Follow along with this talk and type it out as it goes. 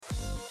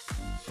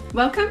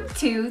Welcome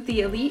to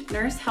the Elite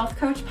Nurse Health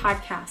Coach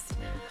Podcast.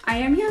 I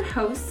am your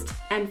host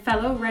and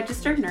fellow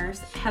registered nurse,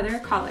 Heather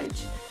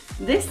College.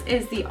 This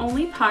is the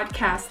only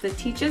podcast that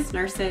teaches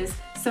nurses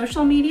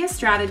social media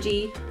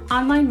strategy,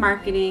 online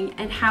marketing,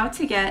 and how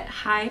to get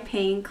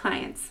high-paying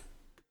clients.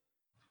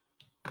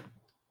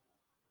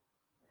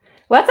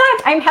 What's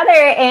up? I'm Heather,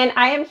 and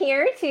I am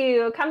here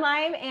to come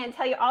live and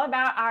tell you all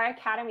about our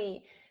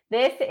academy.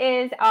 This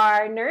is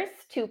our Nurse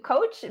to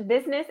Coach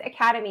Business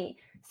Academy.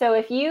 So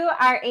if you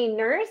are a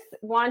nurse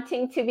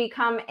wanting to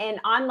become an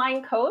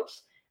online coach,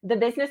 the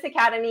Business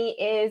Academy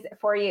is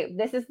for you.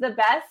 This is the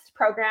best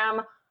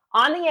program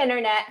on the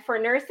internet for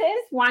nurses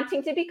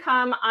wanting to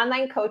become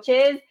online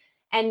coaches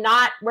and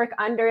not work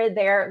under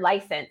their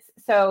license.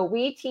 So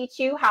we teach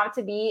you how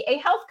to be a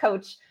health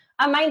coach,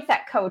 a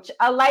mindset coach,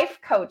 a life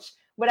coach,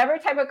 whatever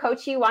type of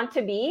coach you want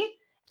to be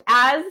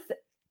as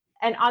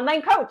an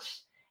online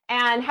coach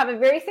and have a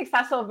very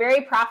successful,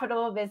 very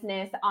profitable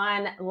business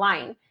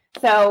online.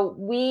 So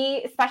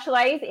we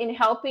specialize in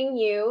helping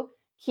you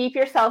keep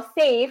yourself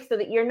safe so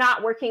that you're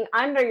not working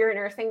under your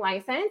nursing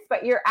license,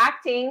 but you're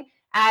acting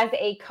as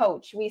a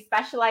coach. We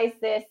specialize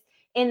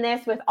in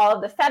this with all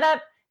of the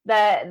setup,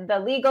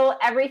 the legal,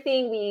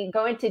 everything. We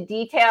go into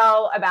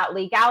detail about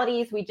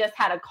legalities. We just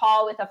had a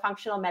call with a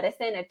functional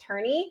medicine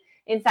attorney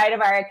inside of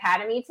our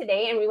academy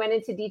today, and we went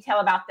into detail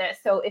about this.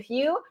 So if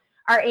you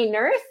are a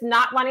nurse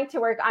not wanting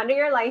to work under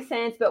your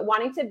license, but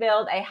wanting to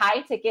build a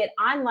high ticket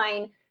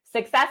online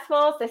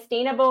successful,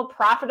 sustainable,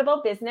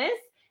 profitable business,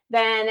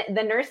 then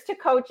the Nurse to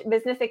Coach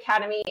Business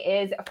Academy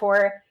is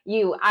for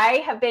you.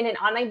 I have been in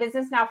online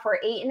business now for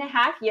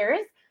 8.5 years.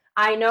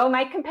 I know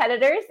my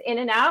competitors in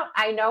and out.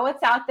 I know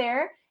what's out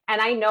there.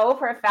 And I know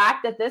for a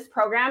fact that this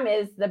program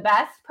is the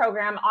best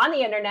program on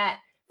the internet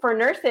for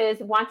nurses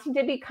wanting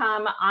to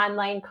become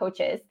online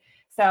coaches.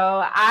 So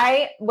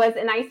I was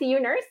an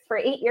ICU nurse for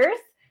 8 years.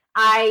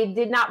 I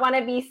did not want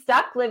to be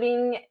stuck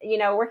living,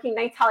 working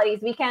nights, holidays,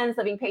 weekends,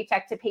 living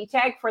paycheck to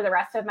paycheck for the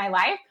rest of my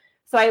life.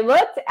 So I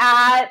looked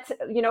at,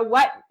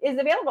 what is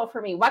available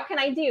for me? What can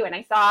I do? And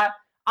I saw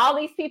all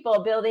these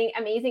people building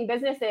amazing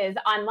businesses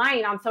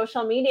online on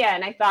social media.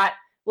 And I thought,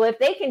 well, if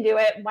they can do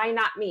it, why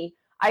not me?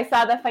 I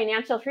saw the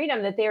financial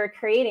freedom that they were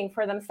creating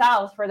for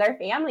themselves, for their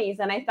families.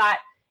 And I thought,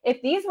 if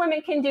these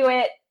women can do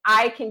it,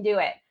 I can do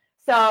it.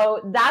 So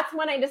that's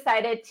when I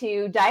decided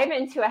to dive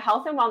into a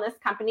health and wellness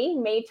company,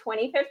 May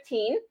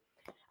 2015.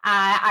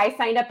 I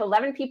signed up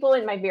 11 people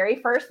in my very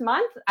first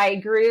month. I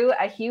grew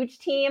a huge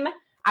team.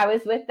 I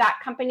was with that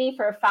company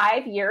for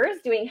 5 years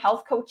doing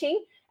health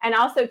coaching and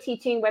also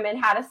teaching women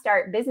how to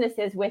start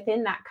businesses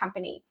within that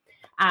company.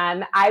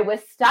 I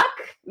was stuck.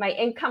 My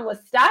income was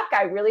stuck.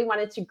 I really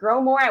wanted to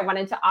grow more. I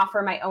wanted to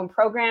offer my own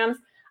programs.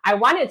 I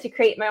wanted to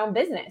create my own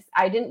business.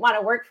 I didn't want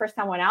to work for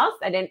someone else.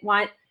 I didn't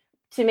want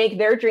to make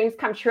their dreams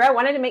come true. I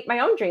wanted to make my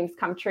own dreams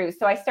come true.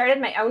 So I started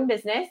my own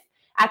business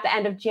at the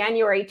end of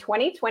January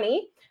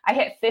 2020. I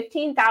hit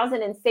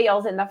 $15,000 in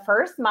sales in the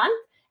first month.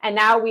 And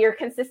now we are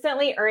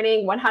consistently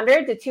earning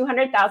 $100,000 to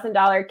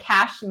 $200,000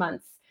 cash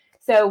months.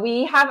 So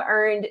we have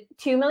earned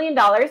 $2 million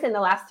in the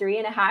last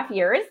 3.5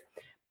 years.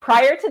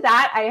 Prior to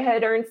that, I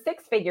had earned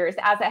 6 figures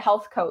as a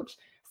health coach.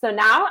 So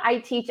now I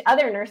teach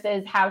other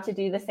nurses how to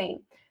do the same.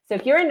 So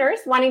if you're a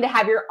nurse wanting to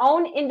have your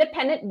own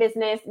independent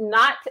business,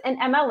 not an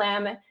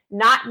MLM,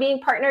 not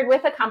being partnered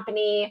with a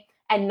company,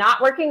 and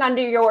not working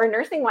under your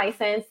nursing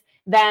license,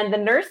 then the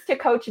Nurse to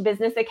Coach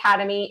Business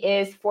Academy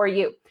is for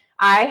you.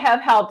 I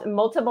have helped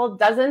multiple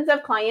dozens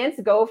of clients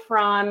go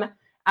from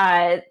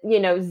 0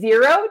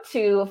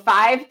 to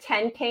 5,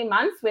 10K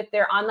months with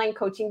their online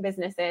coaching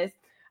businesses.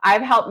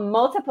 I've helped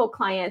multiple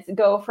clients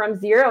go from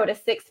 0 to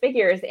 6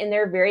 figures in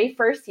their very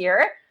first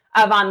year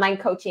of online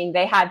coaching.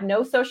 They had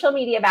no social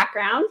media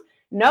background,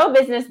 no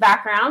business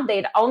background.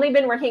 They'd only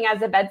been working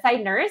as a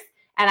bedside nurse,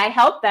 and I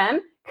helped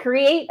them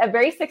create a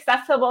very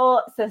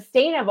successful,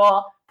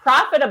 sustainable,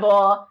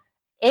 profitable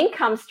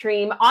income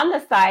stream on the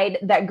side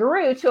that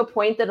grew to a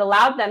point that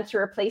allowed them to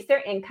replace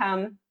their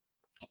income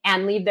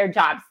and leave their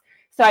jobs.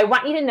 So I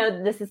want you to know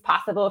that this is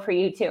possible for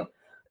you too.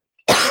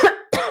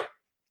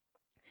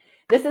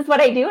 This is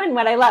what I do and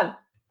what I love.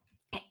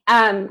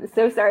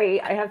 So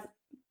sorry, I have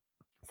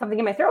something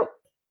in my throat.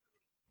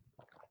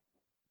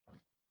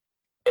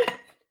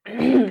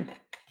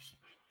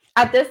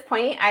 At this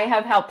point, I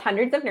have helped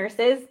hundreds of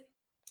nurses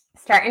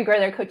start and grow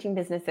their coaching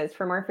businesses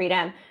for more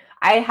freedom.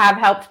 I have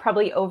helped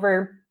probably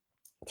over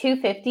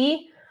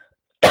 250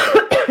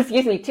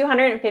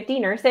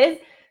 nurses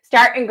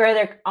start and grow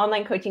their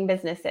online coaching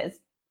businesses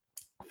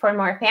for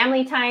more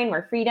family time,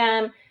 more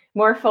freedom,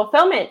 more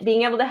fulfillment,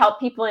 being able to help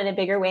people in a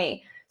bigger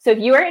way. So if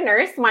you are a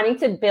nurse wanting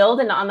to build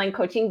an online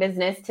coaching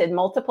business to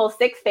multiple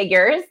 6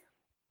 figures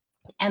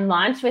and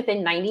launch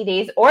within 90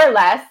 days or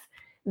less,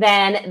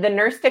 then the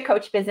Nurse to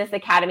Coach Business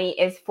Academy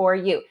is for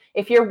you.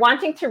 If you're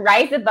wanting to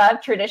rise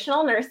above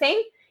traditional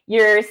nursing,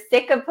 you're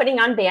sick of putting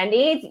on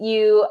Band-Aids,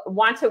 you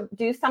want to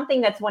do something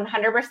that's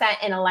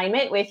 100% in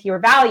alignment with your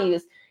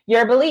values,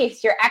 your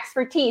beliefs, your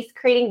expertise,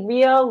 creating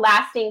real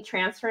lasting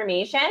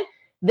transformation,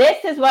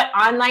 this is what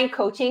online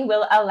coaching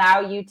will allow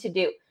you to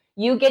do.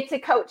 You get to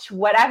coach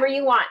whatever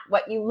you want,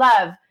 what you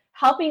love,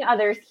 helping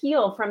others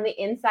heal from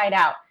the inside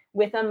out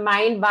with a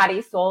mind,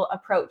 body, soul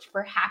approach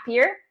for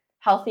happier,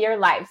 healthier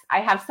lives. I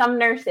have some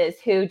nurses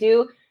who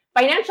do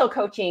financial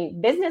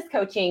coaching, business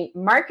coaching,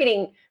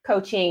 marketing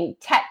coaching,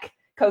 tech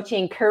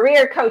coaching,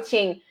 career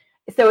coaching.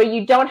 So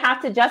you don't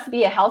have to just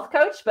be a health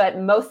coach, but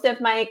most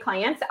of my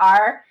clients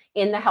are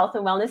in the health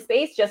and wellness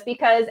space just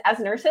because as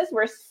nurses,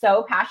 we're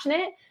so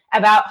passionate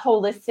about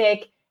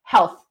holistic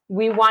health.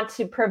 We want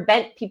to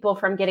prevent people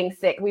from getting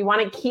sick. We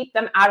want to keep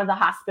them out of the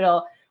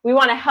hospital. We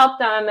want to help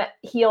them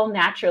heal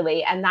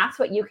naturally. And that's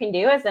what you can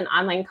do as an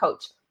online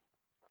coach.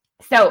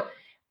 So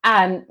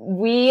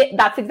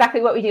that's exactly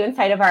what we do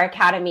inside of our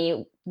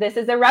academy. This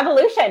is a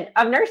revolution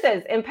of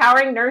nurses,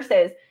 empowering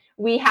nurses.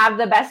 We have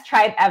the best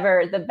tribe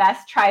ever, the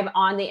best tribe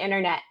on the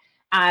internet,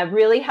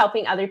 really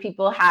helping other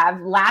people have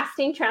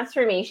lasting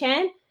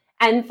transformation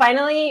and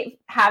finally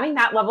having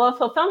that level of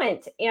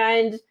fulfillment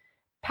and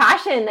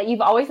passion that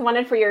you've always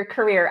wanted for your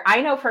career.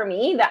 I know for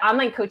me, the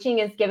online coaching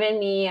has given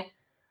me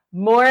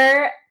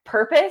more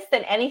purpose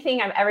than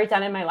anything I've ever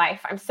done in my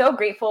life. I'm so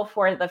grateful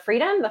for the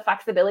freedom, the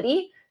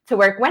flexibility to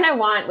work when I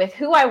want, with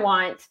who I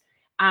want.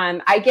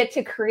 I get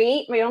to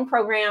create my own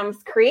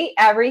programs, create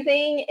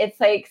everything. It's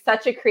like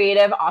such a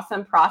creative,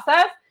 awesome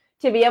process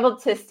to be able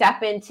to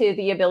step into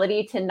the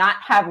ability to not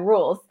have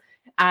rules.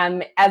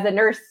 As a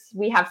nurse,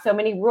 we have so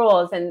many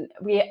rules, and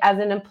we, as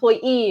an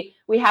employee,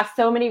 we have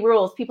so many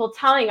rules, people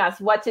telling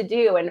us what to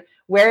do and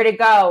where to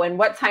go and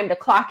what time to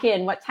clock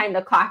in, what time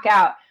to clock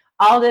out,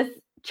 all this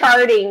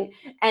charting.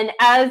 And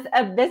as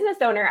a business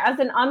owner, as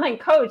an online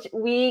coach,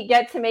 we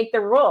get to make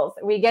the rules.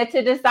 We get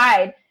to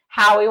decide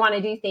how we want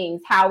to do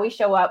things, how we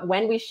show up,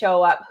 when we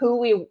show up, who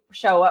we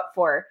show up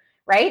for,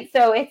 right?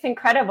 So it's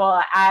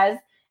incredible as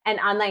an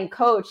online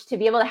coach to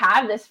be able to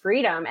have this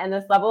freedom and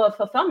this level of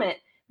fulfillment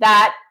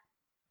that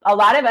a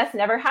lot of us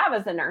never have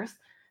as a nurse.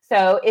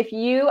 So if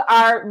you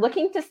are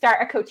looking to start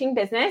a coaching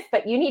business,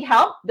 but you need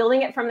help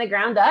building it from the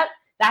ground up,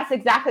 that's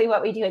exactly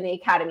what we do in the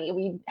academy.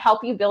 We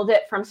help you build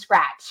it from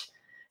scratch.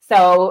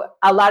 So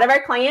a lot of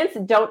our clients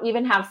don't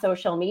even have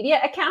social media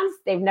accounts.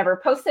 They've never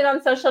posted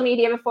on social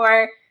media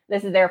before.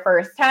 This is their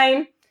first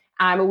time.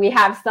 We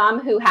have some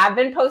who have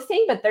been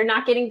posting, but they're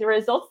not getting the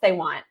results they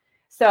want.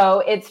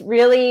 So it's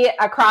really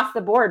across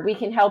the board. We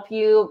can help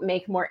you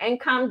make more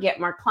income, get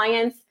more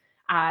clients,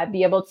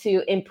 be able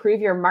to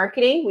improve your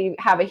marketing. We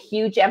have a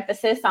huge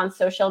emphasis on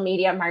social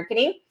media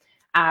marketing.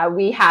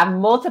 We have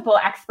multiple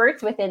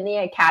experts within the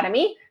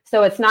academy.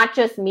 So it's not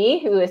just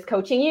me who is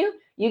coaching you.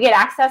 You get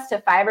access to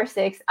 5 or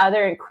 6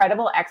 other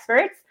incredible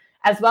experts,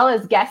 as well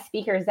as guest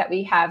speakers that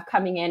we have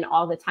coming in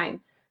all the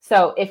time.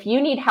 So if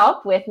you need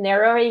help with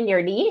narrowing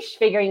your niche,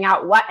 figuring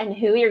out what and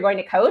who you're going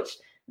to coach,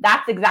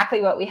 that's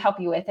exactly what we help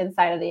you with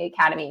inside of the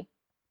academy.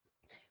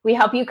 We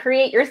help you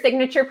create your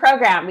signature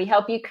program. We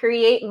help you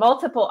create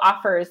multiple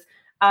offers.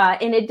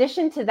 In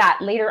addition to that,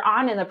 later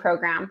on in the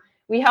program,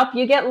 we help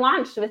you get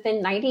launched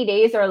within 90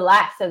 days or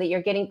less so that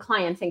you're getting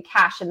clients and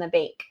cash in the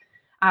bank.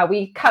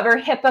 We cover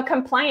HIPAA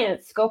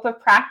compliance, scope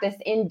of practice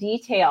in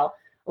detail.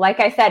 Like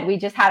I said, we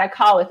just had a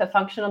call with a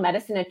functional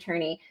medicine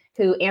attorney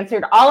who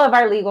answered all of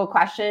our legal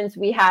questions.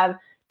 We have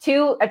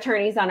 2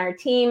 attorneys on our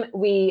team.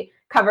 We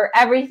cover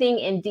everything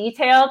in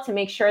detail to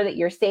make sure that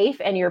you're safe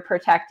and you're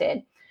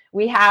protected.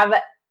 We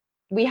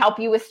help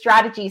you with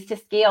strategies to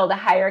scale to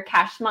higher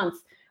cash months.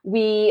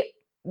 We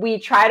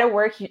try to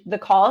work the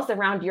calls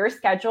around your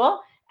schedule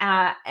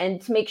and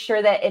to make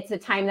sure that it's a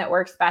time that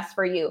works best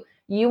for you.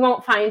 You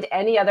won't find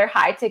any other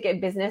high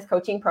ticket business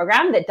coaching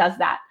program that does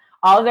that.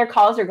 All of their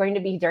calls are going to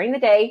be during the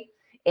day,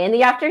 in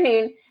the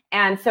afternoon.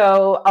 And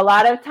so a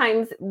lot of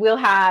times we'll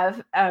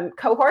have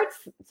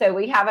cohorts. So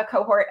we have a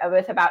cohort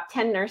with about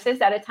 10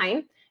 nurses at a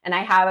time. And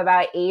I have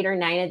about 8 or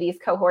 9 of these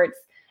cohorts.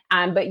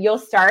 But you'll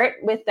start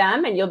with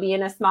them and you'll be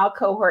in a small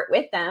cohort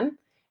with them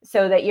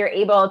so that you're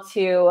able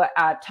to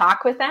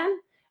talk with them.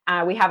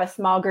 We have a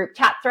small group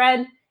chat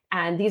thread.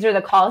 And these are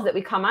the calls that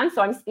we come on.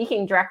 So I'm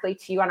speaking directly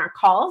to you on our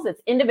calls.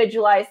 It's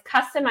individualized,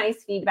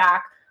 customized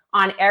feedback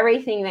on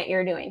everything that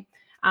you're doing.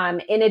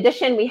 In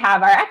addition, we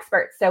have our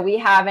experts. So we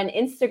have an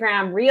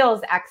Instagram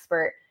Reels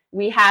expert.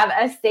 We have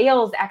a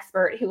sales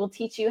expert who will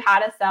teach you how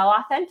to sell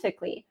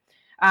authentically.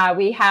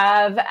 We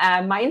have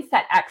a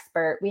mindset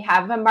expert. We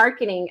have a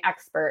marketing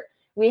expert.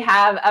 We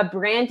have a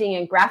branding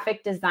and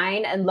graphic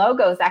design and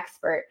logos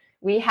expert.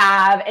 We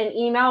have an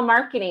email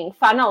marketing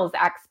funnels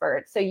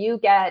expert. So you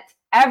get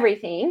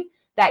everything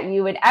that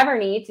you would ever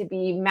need to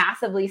be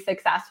massively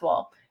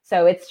successful.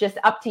 So it's just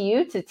up to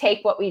you to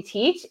take what we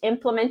teach,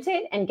 implement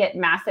it, and get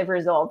massive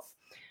results.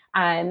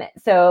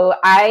 So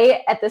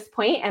I, at this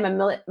point, am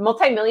a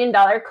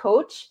multi-million-dollar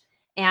coach,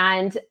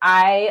 and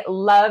I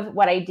love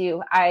what I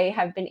do. I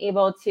have been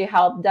able to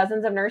help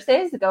dozens of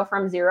nurses go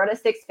from 0 to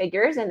 6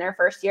 figures in their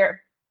first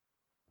year.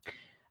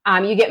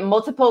 You get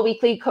multiple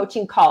weekly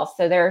coaching calls.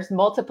 So there's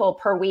multiple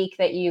per week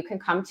that you can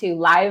come to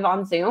live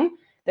on Zoom.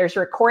 There's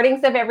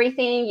recordings of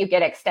everything. You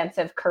get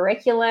extensive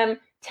curriculum,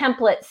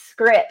 templates,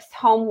 scripts,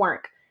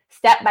 homework,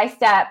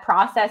 step-by-step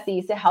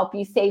processes to help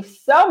you save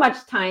so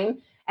much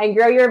time and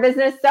grow your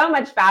business so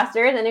much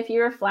faster than if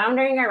you were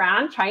floundering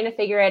around trying to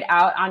figure it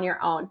out on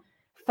your own.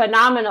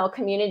 Phenomenal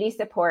community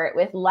support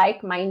with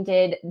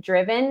like-minded,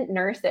 driven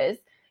nurses,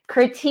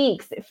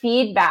 critiques,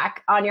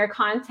 feedback on your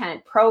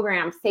content,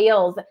 program,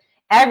 sales,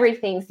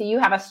 everything. So you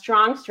have a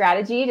strong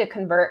strategy to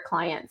convert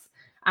clients.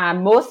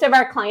 Most of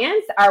our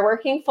clients are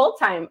working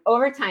full-time,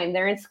 overtime.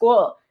 They're in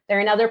school.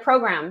 They're in other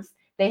programs.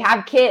 They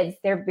have kids.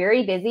 They're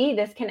very busy.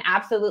 This can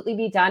absolutely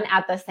be done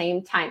at the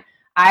same time.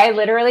 I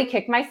literally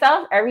kick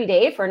myself every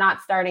day for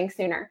not starting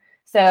sooner.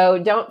 So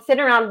don't sit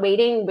around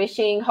waiting,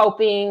 wishing,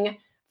 hoping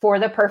for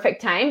the perfect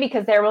time,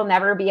 because there will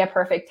never be a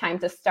perfect time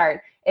to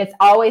start. It's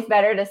always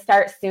better to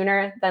start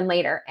sooner than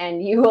later,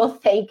 and you will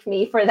thank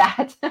me for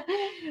that.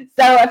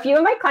 So a few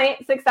of my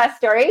client success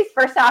stories.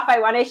 First off, I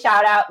want to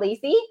shout out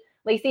Lacey.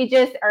 Lacey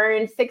just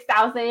earned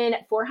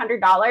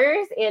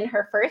 $6,400 in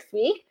her first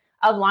week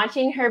of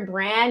launching her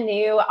brand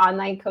new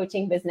online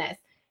coaching business.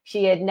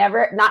 She had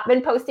not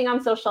been posting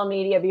on social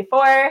media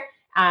before.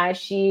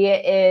 She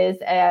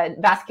is a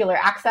vascular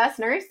access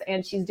nurse,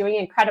 and she's doing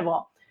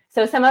incredible.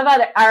 So some of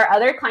our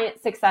other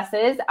client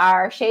successes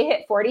are Shay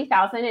hit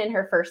 $40,000 in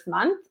her first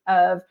month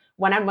of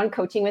one-on-one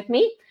coaching with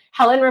me.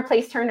 Helen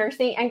replaced her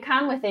nursing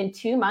income within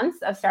 2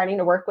 months of starting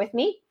to work with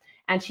me,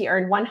 and she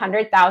earned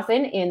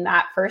 $100,000 in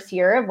that first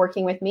year of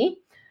working with me.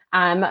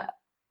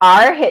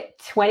 R hit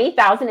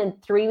 $20,000 in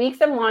 3 weeks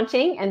of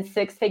launching and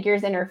 6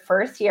 figures in her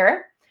first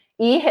year.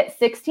 E hit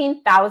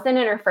 $16,000 in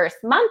her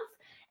first month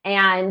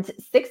and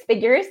 6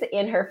 figures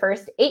in her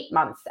first 8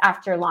 months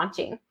after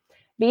launching.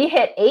 B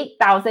hit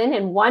 $8,000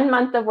 in 1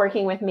 month of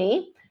working with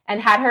me and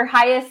had her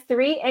highest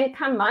 3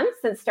 income months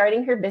since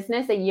starting her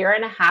business a year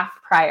and a half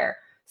prior.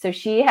 So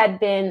she had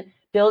been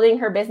building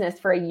her business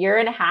for a year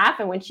and a half.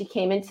 And when she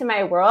came into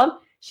my world,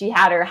 she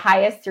had her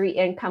highest 3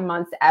 income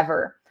months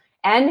ever.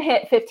 N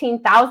hit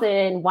 $15,000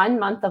 in 1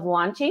 month of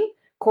launching.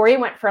 Corey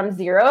went from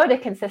 0 to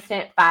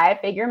consistent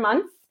 5-figure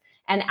months.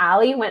 And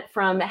Allie went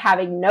from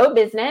having no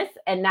business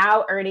and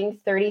now earning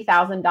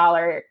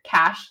 $30,000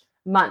 cash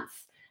months.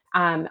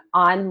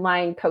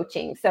 Online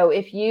coaching. So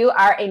if you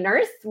are a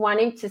nurse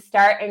wanting to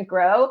start and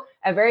grow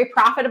a very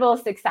profitable,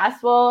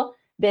 successful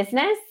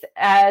business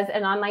as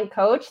an online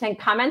coach, then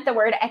comment the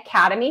word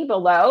academy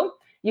below.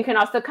 You can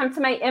also come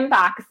to my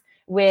inbox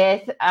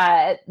with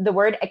the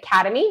word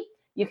academy.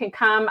 You can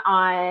come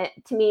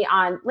to me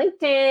on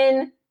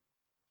LinkedIn,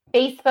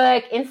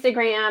 Facebook,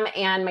 Instagram,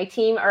 and my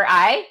team or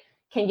I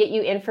can get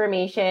you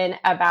information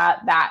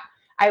about that.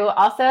 I will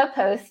also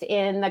post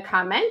in the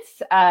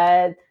comments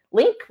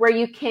link where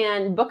you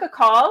can book a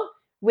call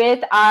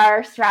with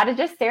our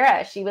strategist,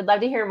 Sarah. She would love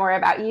to hear more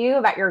about you,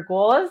 about your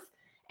goals,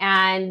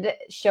 and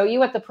show you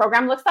what the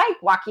program looks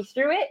like, walk you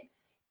through it,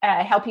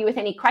 help you with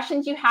any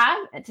questions you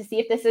have to see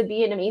if this would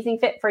be an amazing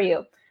fit for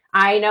you.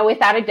 I know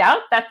without a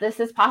doubt that this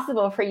is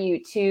possible for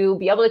you to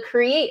be able to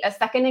create a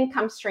second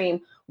income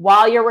stream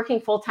while you're working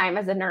full-time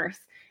as a nurse.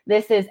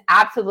 This is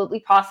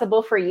absolutely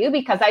possible for you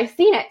because I've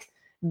seen it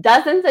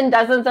dozens and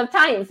dozens of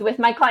times with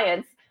my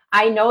clients.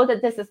 I know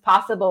that this is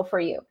possible for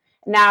you.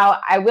 Now,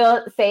 I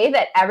will say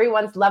that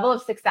everyone's level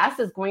of success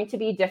is going to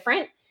be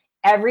different.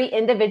 Every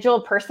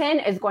individual person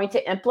is going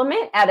to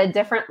implement at a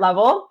different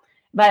level.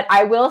 But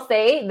I will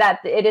say that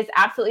it is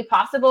absolutely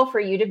possible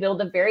for you to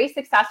build a very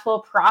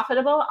successful,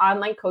 profitable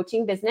online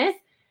coaching business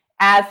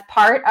as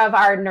part of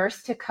our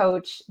Nurse to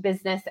Coach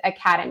Business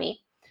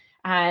Academy.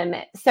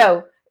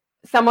 So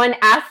someone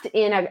asked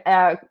in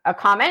a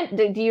comment,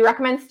 do you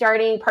recommend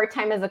starting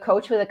part-time as a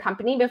coach with a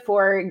company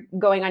before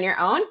going on your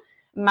own?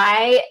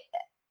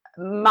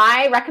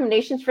 My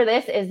recommendations for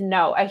this is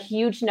no, a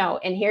huge no.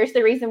 And here's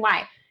the reason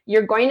why.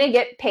 You're going to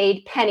get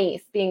paid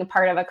pennies being a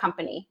part of a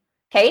company,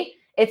 okay?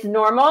 It's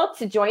normal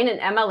to join an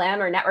MLM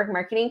or network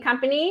marketing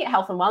company,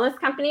 health and wellness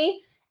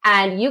company,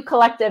 and you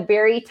collect a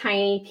very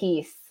tiny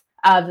piece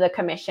of the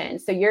commission.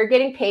 So you're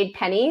getting paid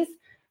pennies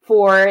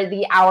for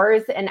the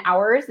hours and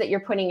hours that you're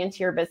putting into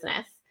your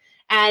business.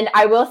 And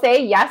I will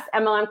say, yes,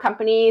 MLM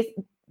companies,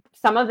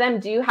 some of them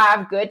do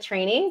have good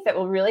trainings that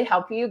will really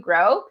help you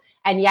grow.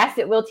 And yes,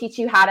 it will teach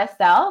you how to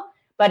sell.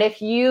 But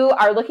if you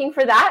are looking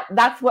for that,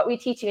 that's what we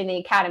teach you in the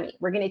academy.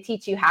 We're going to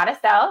teach you how to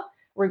sell.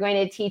 We're going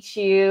to teach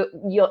you,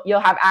 you'll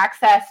have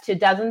access to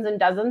dozens and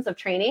dozens of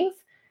trainings.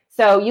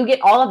 So you get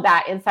all of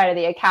that inside of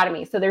the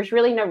academy. So there's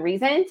really no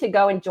reason to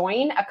go and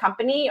join a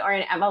company or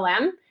an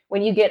MLM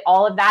when you get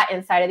all of that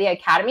inside of the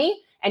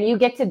academy and you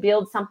get to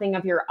build something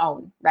of your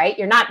own, right?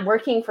 You're not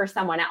working for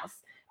someone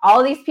else.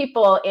 All these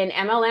people in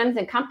MLMs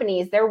and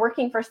companies, they're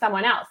working for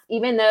someone else,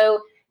 even though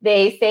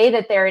they say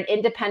that they're an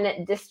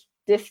independent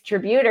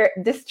distributor.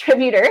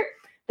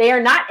 They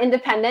are not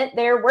independent.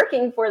 They're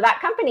working for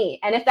that company.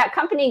 And if that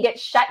company gets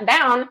shut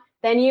down,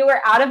 then you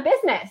are out of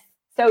business.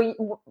 So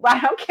I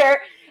don't care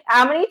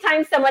how many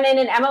times someone in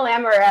an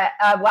MLM or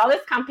a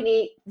wellness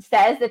company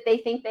says that they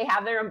think they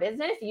have their own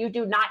business. You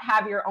do not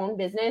have your own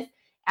business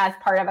as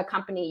part of a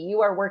company.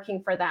 You are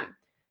working for them,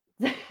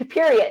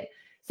 period.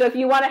 So if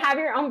you want to have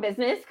your own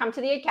business, come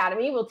to the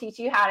academy. We'll teach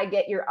you how to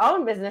get your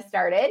own business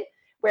started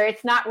where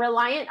it's not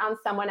reliant on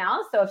someone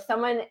else. So if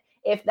someone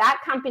If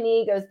that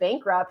company goes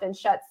bankrupt and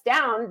shuts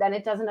down, then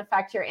it doesn't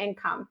affect your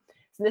income.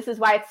 So this is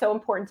why it's so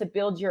important to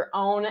build your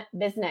own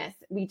business.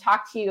 We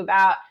talked to you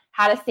about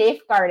how to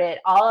safeguard it,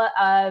 all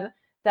of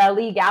the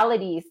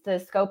legalities, the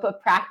scope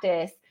of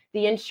practice,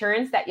 the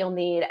insurance that you'll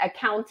need,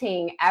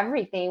 accounting,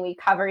 everything we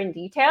cover in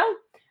detail.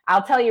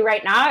 I'll tell you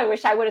right now, I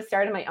wish I would have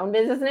started my own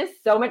business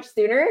so much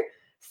sooner.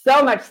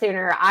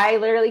 I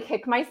literally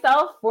kick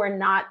myself for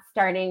not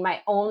starting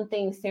my own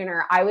thing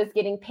sooner. I was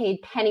getting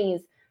paid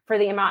pennies for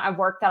the amount of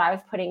work that I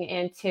was putting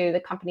into the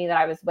company that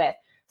I was with.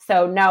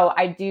 So no,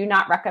 I do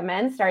not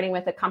recommend starting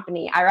with a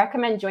company. I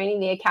recommend joining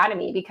the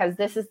Academy because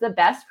this is the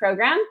best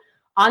program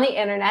on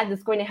the internet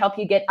that's going to help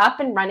you get up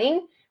and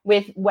running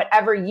with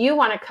whatever you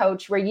want to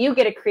coach, where you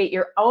get to create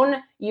your own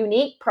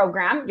unique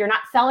program. You're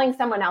not selling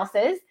someone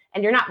else's,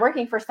 and you're not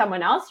working for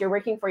someone else. You're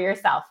working for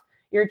yourself.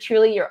 You're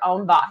truly your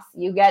own boss.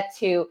 You get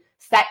to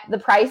set the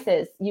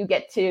prices. You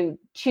get to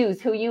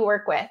choose who you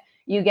work with.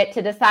 You get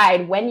to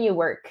decide when you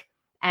work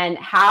and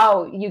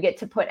how you get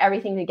to put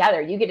everything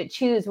together. You get to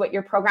choose what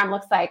your program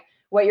looks like,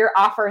 what your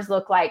offers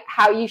look like,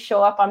 how you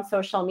show up on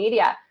social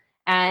media,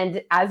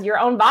 and as your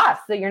own boss.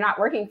 So you're not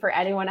working for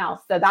anyone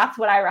else. So that's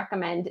what I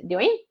recommend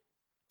doing.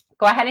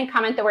 Go ahead and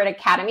comment the word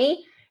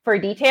Academy for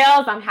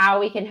details on how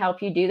we can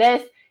help you do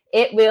this.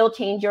 It will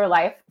change your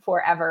life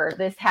forever.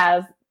 This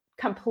has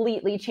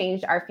completely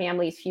changed our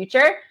family's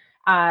future,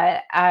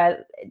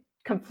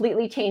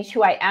 completely changed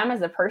who I am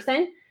as a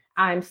person.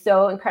 I'm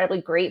so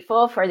incredibly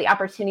grateful for the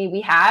opportunity we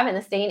have in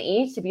this day and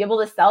age to be able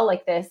to sell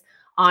like this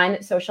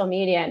on social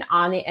media and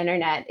on the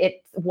internet.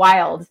 It's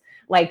wild.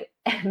 Like,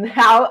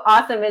 how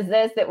awesome is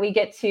this that we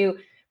get to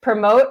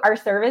promote our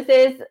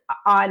services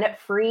on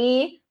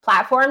free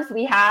platforms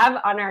we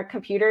have on our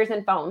computers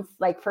and phones,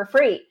 like for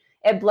free.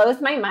 It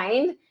blows my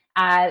mind,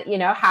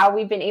 how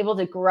we've been able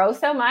to grow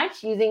so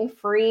much using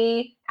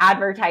free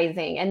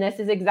advertising. And this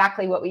is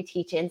exactly what we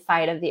teach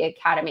inside of the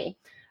Academy.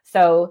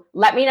 So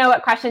let me know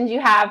what questions you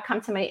have.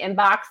 Come to my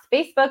inbox,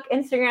 Facebook,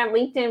 Instagram,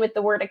 LinkedIn with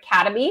the word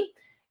Academy.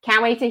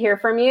 Can't wait to hear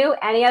from you.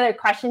 Any other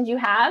questions you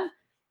have?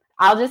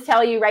 I'll just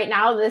tell you right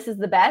now, this is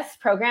the best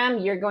program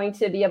you're going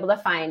to be able to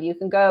find. You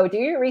can go do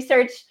your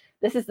research.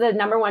 This is the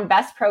 #1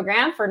 best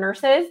program for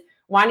nurses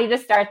wanting to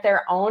start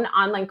their own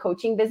online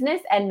coaching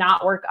business and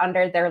not work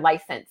under their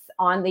license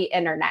on the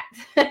internet.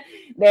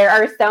 There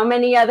are so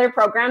many other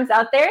programs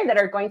out there that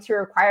are going to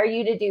require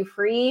you to do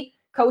free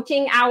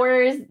coaching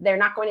hours. They're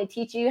not going to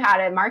teach you how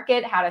to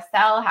market, how to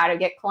sell, how to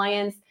get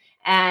clients.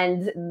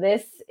 And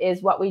this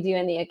is what we do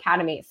in the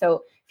Academy.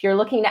 So if you're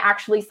looking to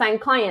actually sign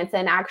clients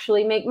and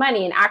actually make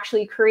money and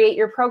actually create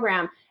your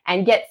program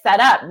and get set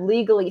up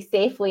legally,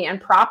 safely, and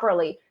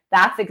properly,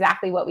 that's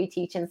exactly what we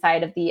teach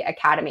inside of the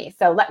Academy.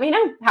 So let me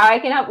know how I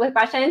can help with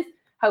questions.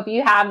 Hope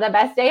you have the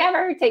best day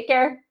ever. Take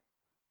care.